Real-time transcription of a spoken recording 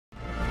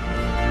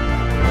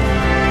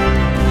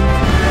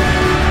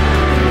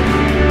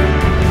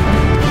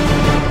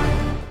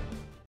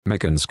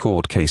Meghan's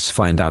court case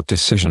find-out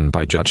decision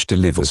by judge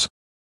delivers.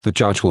 The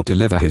judge will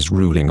deliver his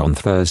ruling on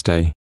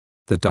Thursday.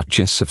 The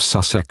Duchess of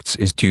Sussex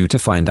is due to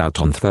find out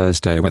on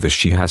Thursday whether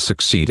she has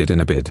succeeded in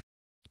a bid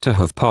to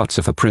have parts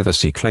of a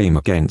privacy claim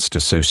against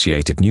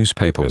Associated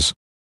Newspapers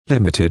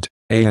Limited,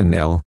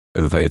 ANL,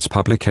 over its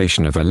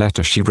publication of a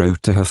letter she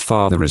wrote to her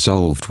father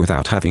resolved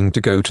without having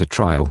to go to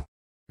trial.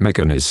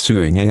 Meghan is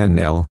suing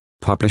ANL,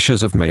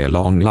 publishers of Mail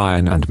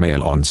Online and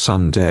Mail on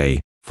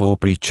Sunday, for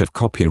breach of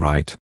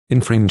copyright,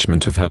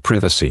 infringement of her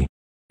privacy,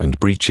 and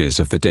breaches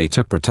of the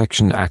Data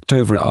Protection Act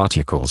over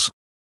articles,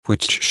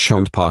 which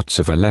showed parts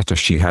of a letter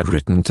she had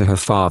written to her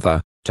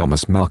father,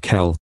 Thomas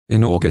Markle,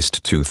 in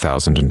August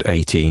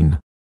 2018.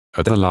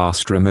 At the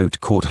last remote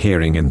court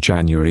hearing in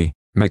January,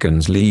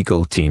 Meghan's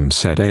legal team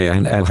said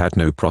ANL had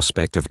no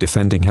prospect of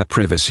defending her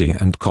privacy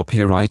and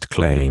copyright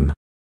claim,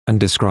 and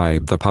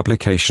described the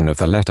publication of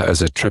the letter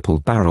as a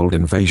triple-barreled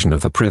invasion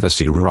of the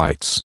privacy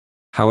rights.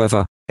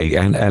 However,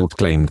 ANL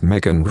claimed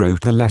Meghan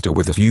wrote the letter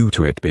with a view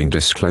to it being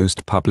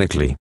disclosed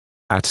publicly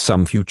at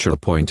some future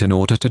point in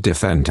order to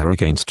defend her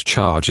against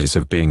charges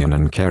of being an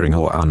uncaring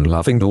or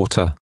unloving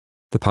daughter.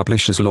 The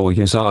publisher's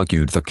lawyers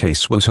argued the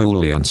case was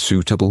wholly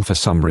unsuitable for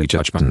summary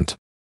judgment.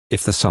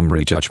 If the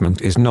summary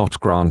judgment is not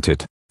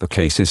granted, the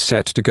case is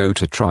set to go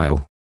to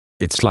trial.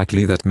 It's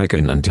likely that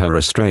Meghan and her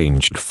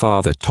estranged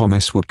father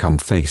Thomas would come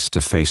face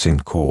to face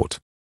in court,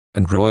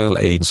 and royal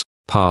aides,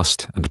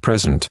 past and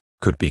present,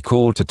 could be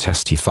called to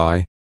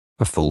testify.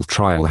 A full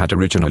trial had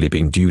originally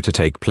been due to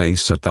take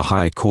place at the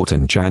High Court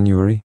in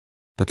January,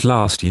 but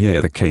last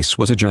year the case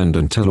was adjourned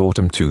until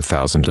autumn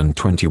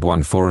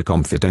 2021 for a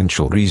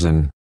confidential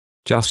reason.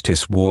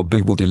 Justice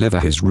Warby will deliver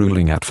his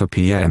ruling at 4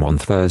 p.m. on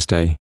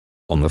Thursday.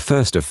 On the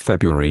 1st of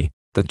February,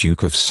 the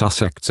Duke of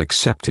Sussex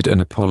accepted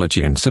an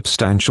apology and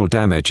substantial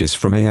damages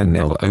from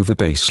ANL over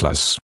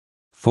baseless,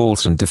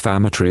 false and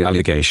defamatory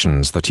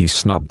allegations that he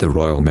snubbed the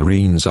Royal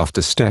Marines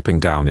after stepping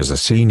down as a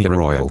senior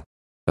royal.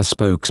 A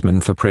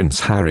spokesman for Prince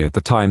Harry at the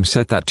time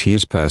said that he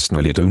is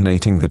personally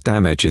donating the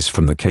damages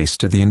from the case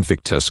to the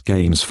Invictus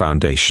Games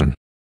Foundation.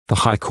 The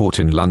High Court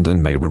in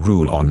London may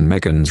rule on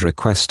Meghan's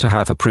request to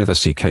have a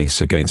privacy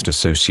case against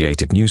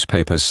Associated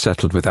Newspapers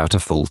settled without a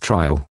full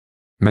trial.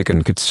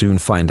 Meghan could soon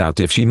find out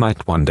if she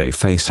might one day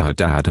face her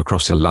dad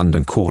across a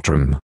London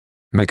courtroom.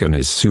 Meghan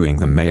is suing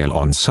the Mail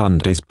on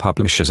Sunday's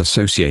publishers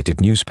Associated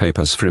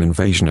Newspapers for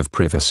invasion of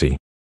privacy,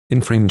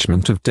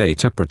 infringement of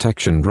data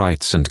protection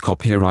rights and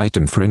copyright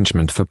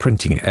infringement for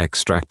printing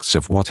extracts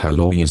of what her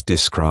lawyers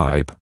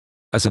describe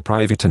as a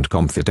private and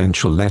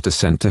confidential letter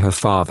sent to her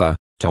father,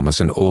 Thomas,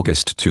 in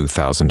August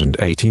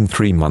 2018,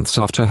 3 months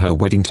after her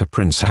wedding to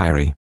Prince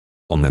Harry.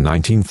 On the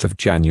 19th of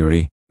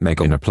January,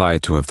 Meghan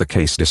applied to have the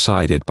case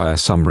decided by a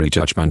summary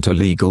judgment, a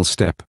legal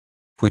step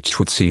which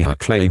would see her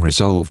claim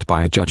resolved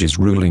by a judge's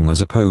ruling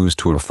as opposed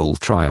to a full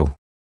trial.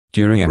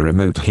 During a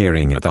remote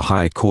hearing at the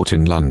High Court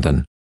in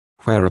London,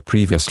 where a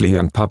previously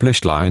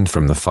unpublished line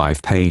from the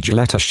 5-page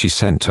letter she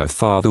sent her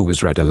father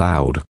was read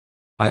aloud.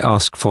 "I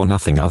ask for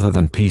nothing other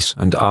than peace,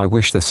 and I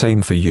wish the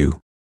same for you."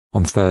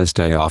 On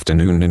Thursday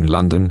afternoon in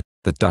London,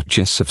 the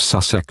Duchess of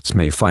Sussex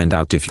may find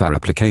out if her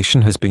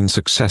application has been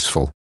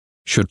successful.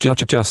 Should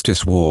Judge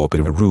Justice Warby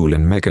rule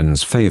in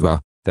Meghan's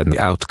favour, then the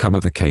outcome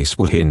of the case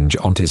will hinge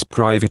on his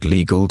private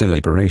legal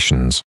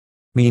deliberations,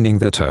 meaning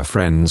that her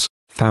friends,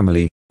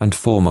 family, and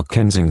former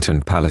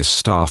Kensington Palace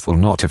staff will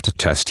not have to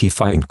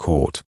testify in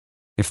court.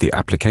 If the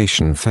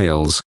application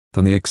fails,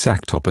 then the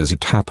exact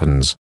opposite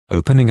happens,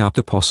 opening up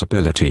the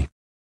possibility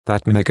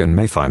that Meghan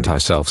may find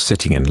herself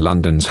sitting in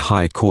London's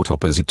High Court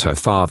opposite her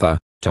father,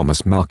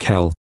 Thomas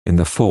Markle, in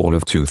the fall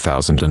of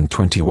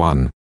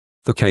 2021.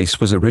 The case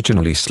was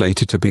originally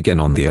slated to begin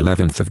on the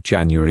 11th of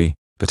January,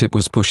 but it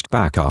was pushed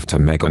back after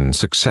Meghan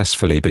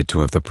successfully bid to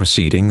have the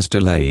proceedings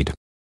delayed.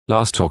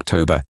 Last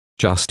October,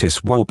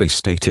 Justice Warby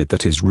stated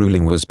that his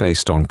ruling was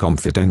based on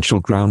confidential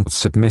grounds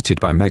submitted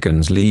by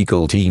Meghan's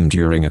legal team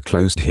during a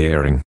closed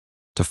hearing.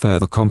 To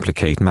further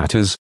complicate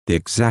matters, the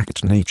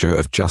exact nature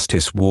of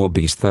Justice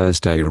Warby's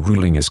Thursday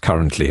ruling is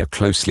currently a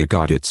closely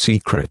guarded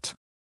secret.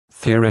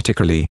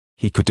 Theoretically,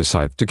 he could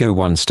decide to go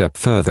one step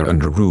further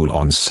and rule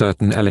on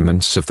certain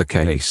elements of the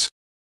case.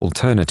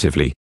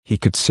 Alternatively, he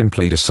could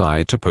simply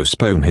decide to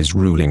postpone his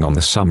ruling on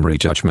the summary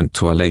judgment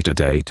to a later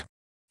date.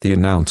 The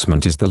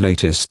announcement is the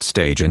latest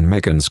stage in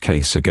Meghan's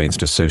case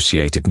against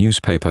Associated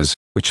Newspapers,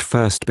 which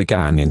first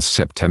began in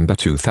September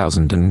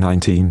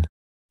 2019.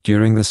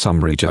 During the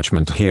summary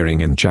judgment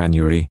hearing in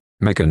January,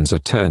 Meghan's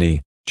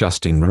attorney,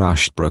 Justin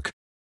Rushbrook,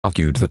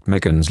 argued that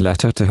Meghan's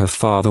letter to her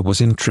father was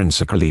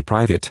intrinsically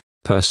private,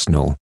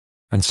 personal,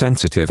 and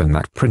sensitive, and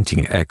that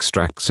printing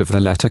extracts of the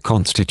letter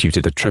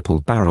constituted a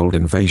triple-barreled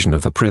invasion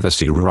of the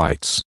privacy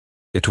rights.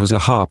 It was a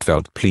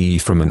heartfelt plea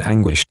from an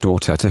anguished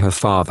daughter to her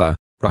father,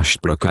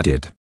 Rushbrook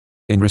added.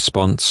 In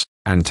response,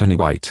 Anthony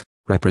White,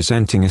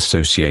 representing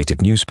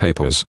Associated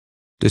Newspapers,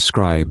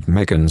 described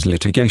Meghan's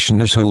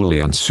litigation as wholly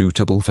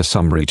unsuitable for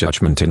summary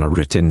judgment in a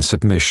written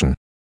submission.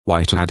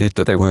 White added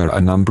that there were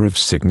a number of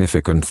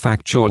significant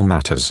factual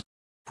matters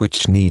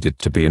which needed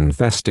to be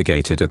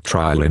investigated at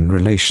trial in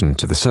relation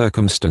to the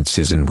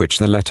circumstances in which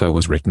the letter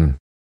was written,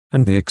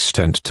 and the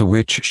extent to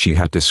which she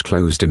had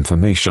disclosed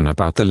information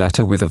about the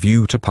letter with a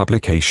view to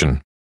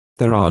publication.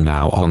 There are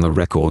now on the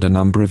record a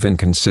number of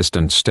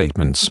inconsistent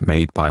statements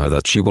made by her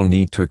that she will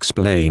need to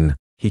explain,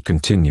 he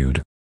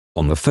continued.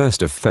 On the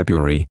 1st of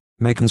February,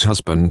 Meghan's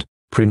husband,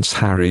 Prince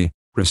Harry,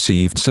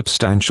 received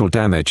substantial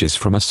damages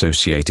from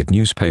associated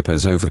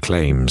newspapers over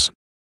claims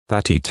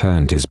that he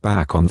turned his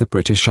back on the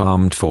British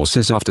Armed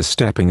Forces after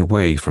stepping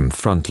away from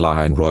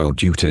frontline royal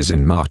duties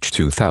in March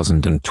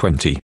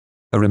 2020.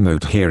 A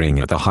remote hearing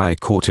at the High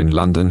Court in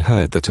London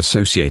heard that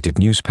associated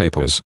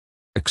newspapers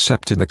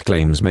accepted the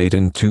claims made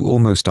in two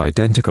almost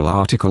identical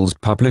articles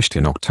published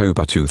in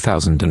October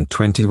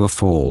 2020 were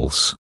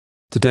false.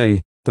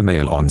 Today, the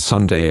Mail on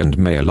Sunday and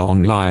Mail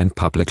Online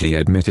publicly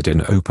admitted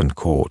in open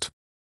court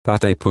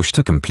that they pushed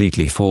a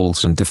completely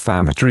false and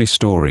defamatory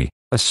story,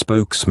 a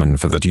spokesman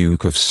for the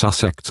Duke of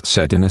Sussex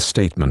said in a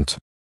statement.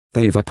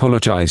 They've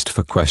apologized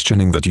for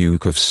questioning the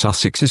Duke of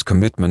Sussex's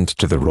commitment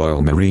to the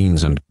Royal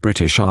Marines and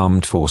British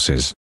Armed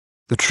Forces.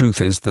 The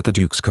truth is that the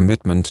Duke's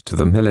commitment to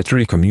the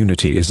military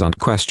community is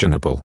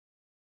unquestionable.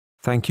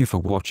 Thank you for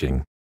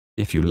watching.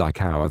 If you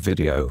like our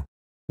video,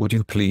 would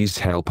you please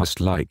help us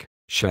like,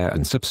 share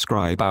and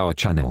subscribe our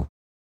channel.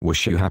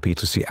 Wish you happy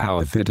to see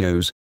our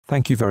videos.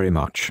 Thank you very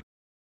much.